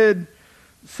 400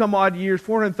 some odd years,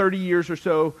 430 years or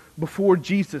so before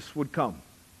Jesus would come.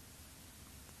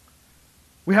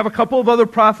 We have a couple of other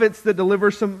prophets that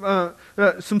deliver some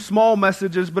small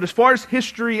messages, but as far as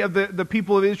history of the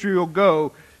people of Israel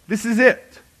go, this is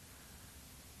it.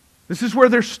 This is where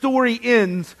their story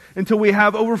ends until we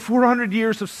have over 400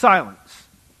 years of silence.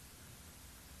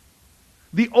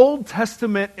 The Old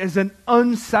Testament is an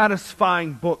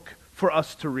unsatisfying book for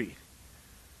us to read.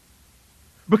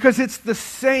 Because it's the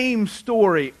same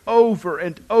story over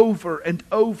and over and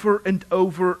over and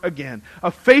over again. A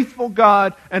faithful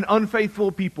God and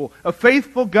unfaithful people. A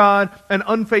faithful God and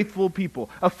unfaithful people.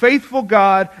 A faithful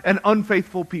God and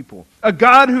unfaithful people. A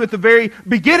God who at the very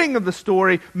beginning of the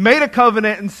story made a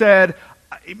covenant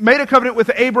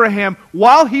with Abraham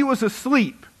while he was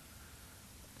asleep.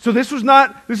 So this is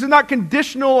not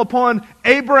conditional upon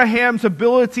Abraham's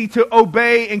ability to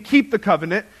obey and keep the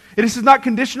covenant. This is not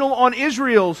conditional on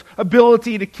Israel's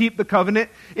ability to keep the covenant.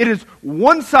 It is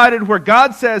one-sided where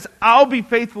God says, I'll be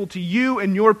faithful to you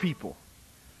and your people.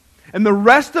 And the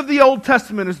rest of the Old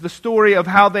Testament is the story of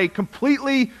how they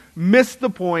completely missed the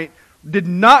point, did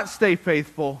not stay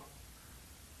faithful,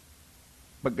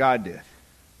 but God did.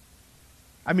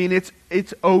 I mean,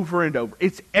 it's over and over.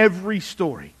 It's every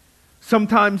story.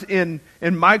 Sometimes in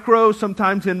micro,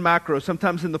 sometimes in macro,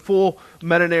 sometimes in the full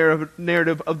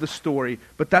meta-narrative of the story.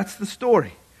 But that's the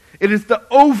story. It is the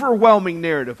overwhelming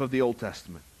narrative of the Old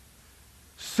Testament.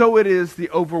 So it is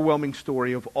the overwhelming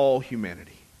story of all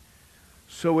humanity.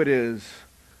 So it is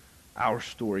our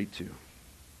story too.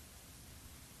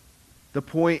 The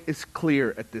point is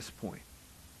clear at this point.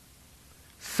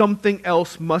 Something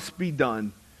else must be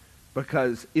done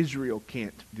because Israel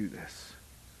can't do this.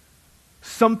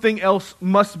 Something else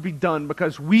must be done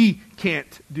because we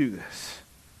can't do this.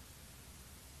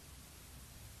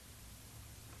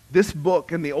 This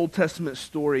book and the Old Testament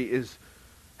story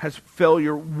has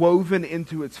failure woven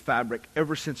into its fabric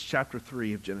ever since chapter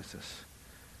 3 of Genesis.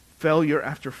 Failure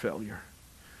after failure.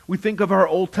 We think of our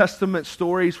Old Testament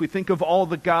stories, we think of all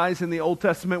the guys in the Old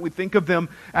Testament, we think of them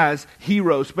as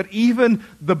heroes. But even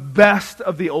the best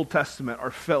of the Old Testament are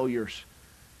failures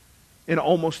in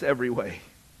almost every way.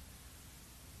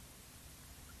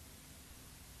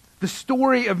 The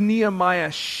story of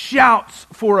Nehemiah shouts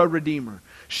for a redeemer.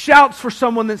 Shouts for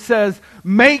someone that says,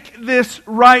 make this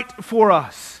right for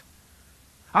us.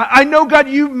 I know, God,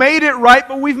 you made it right,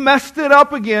 but we've messed it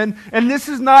up again, and this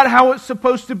is not how it's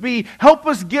supposed to be. Help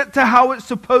us get to how it's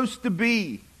supposed to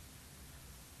be.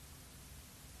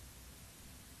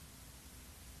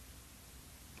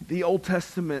 The Old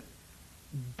Testament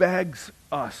begs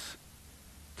us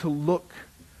to look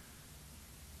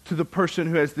to the person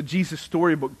who has the Jesus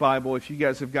Storybook Bible. If you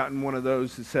guys have gotten one of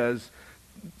those, it says,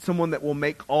 someone that will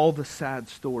make all the sad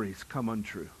stories come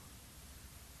untrue.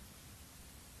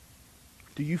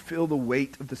 Do you feel the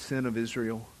weight of the sin of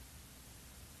Israel?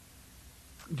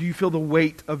 Do you feel the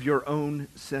weight of your own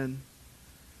sin?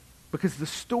 Because the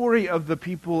story of the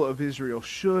people of Israel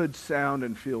should sound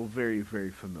and feel very,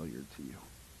 very familiar to you.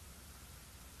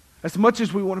 As much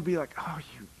as we want to be like, oh,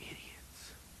 you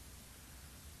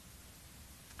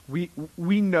idiots.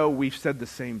 We know we've said the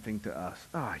same thing to us.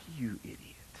 Ah, oh, you idiot.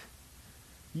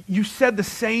 You said the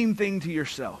same thing to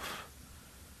yourself.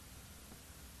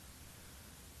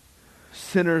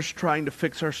 Sinners trying to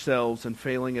fix ourselves and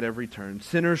failing at every turn.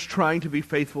 Sinners trying to be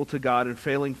faithful to God and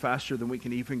failing faster than we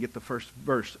can even get the first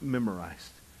verse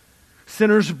memorized.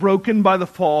 Sinners broken by the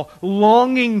fall,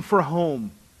 longing for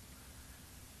home,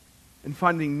 and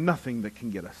finding nothing that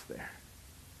can get us there.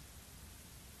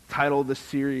 The title of this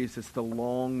series is The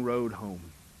Long Road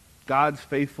Home. God's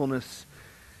faithfulness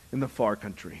in the far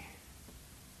country.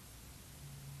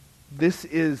 This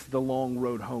is the long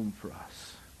road home for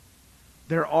us.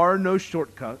 There are no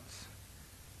shortcuts,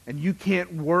 and you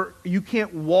can't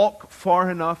walk far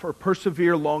enough or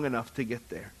persevere long enough to get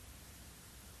there.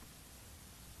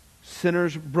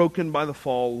 Sinners broken by the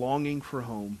fall, longing for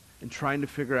home, and trying to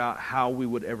figure out how we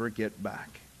would ever get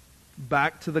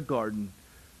back to the garden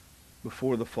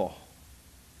before the fall.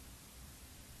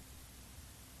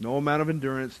 No amount of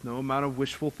endurance, no amount of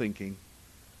wishful thinking.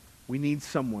 We need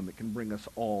someone that can bring us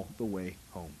all the way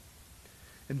home.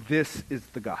 And this is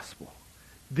the gospel.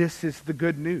 This is the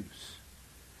good news.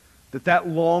 That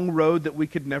long road that we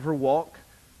could never walk,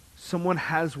 someone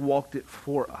has walked it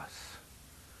for us.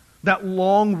 That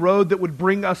long road that would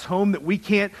bring us home that we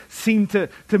can't seem to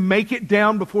make it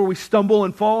down before we stumble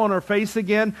and fall on our face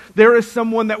again. There is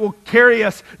someone that will carry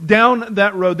us down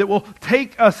that road, that will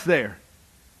take us there.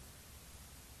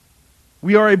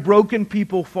 We are a broken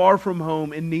people far from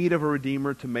home in need of a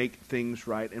Redeemer to make things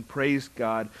right. And praise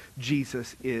God,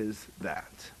 Jesus is that.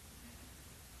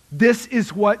 This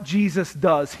is what Jesus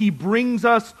does. He brings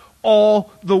us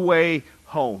all the way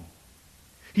home.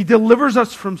 He delivers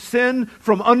us from sin,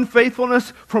 from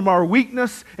unfaithfulness, from our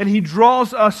weakness, and He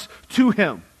draws us to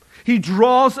Him. He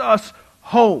draws us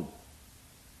home.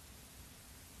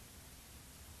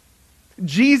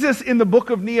 Jesus in the book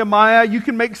of Nehemiah. You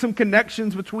can make some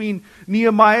connections between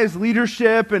Nehemiah's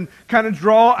leadership and kind of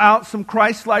draw out some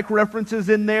Christ-like references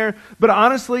in there. But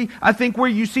honestly, I think where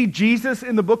you see Jesus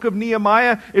in the book of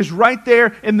Nehemiah is right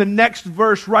there in the next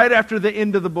verse, right after the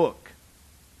end of the book.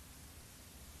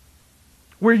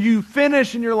 Where you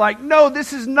finish and you're like, no,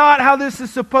 this is not how this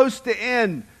is supposed to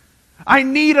end. I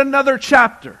need another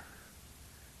chapter.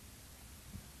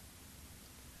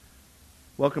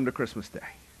 Welcome to Christmas Day.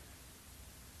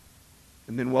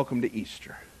 And then welcome to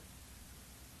Easter.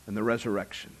 And the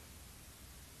resurrection.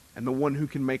 And the one who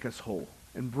can make us whole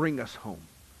and bring us home.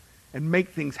 And make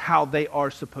things how they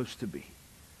are supposed to be.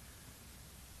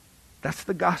 That's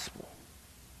the gospel.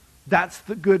 That's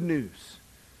the good news.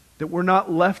 That we're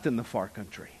not left in the far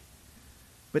country.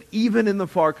 But even in the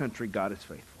far country, God is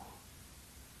faithful.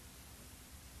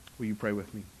 Will you pray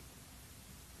with me?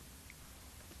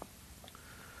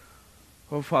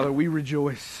 Oh, Father, we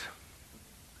rejoice.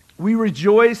 We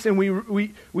rejoice and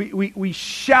we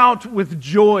shout with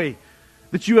joy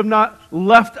that you have not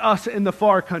left us in the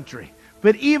far country.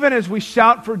 But even as we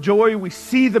shout for joy, we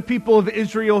see the people of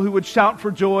Israel who would shout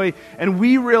for joy, and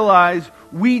we realize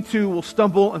we too will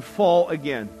stumble and fall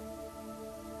again.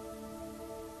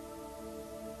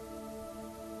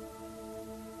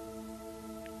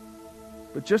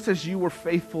 But just as you were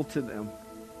faithful to them,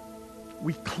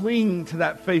 we cling to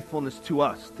that faithfulness to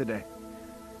us today.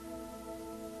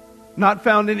 Not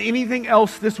found in anything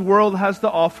else this world has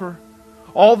to offer.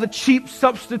 All the cheap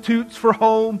substitutes for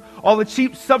home, all the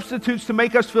cheap substitutes to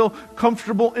make us feel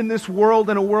comfortable in this world,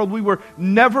 in a world we were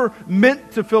never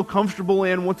meant to feel comfortable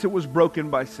in once it was broken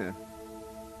by sin.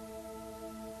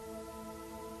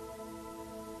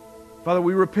 Father,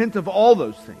 we repent of all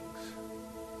those things.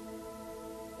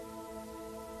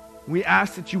 We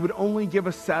ask that you would only give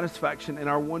us satisfaction in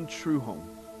our one true home.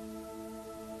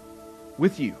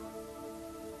 With you.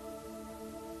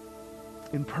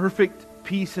 In perfect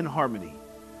peace and harmony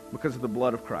because of the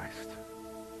blood of Christ.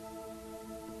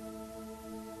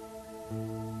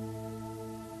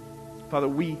 Father,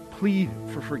 we plead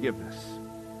for forgiveness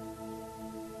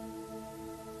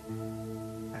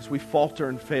as we falter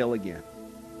and fail again.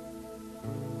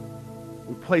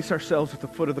 We place ourselves at the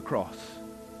foot of the cross,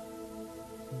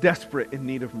 desperate in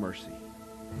need of mercy,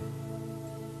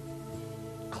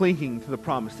 clinging to the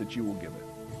promise that you will give it.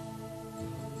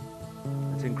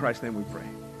 It's in Christ's name we pray.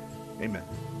 Amen.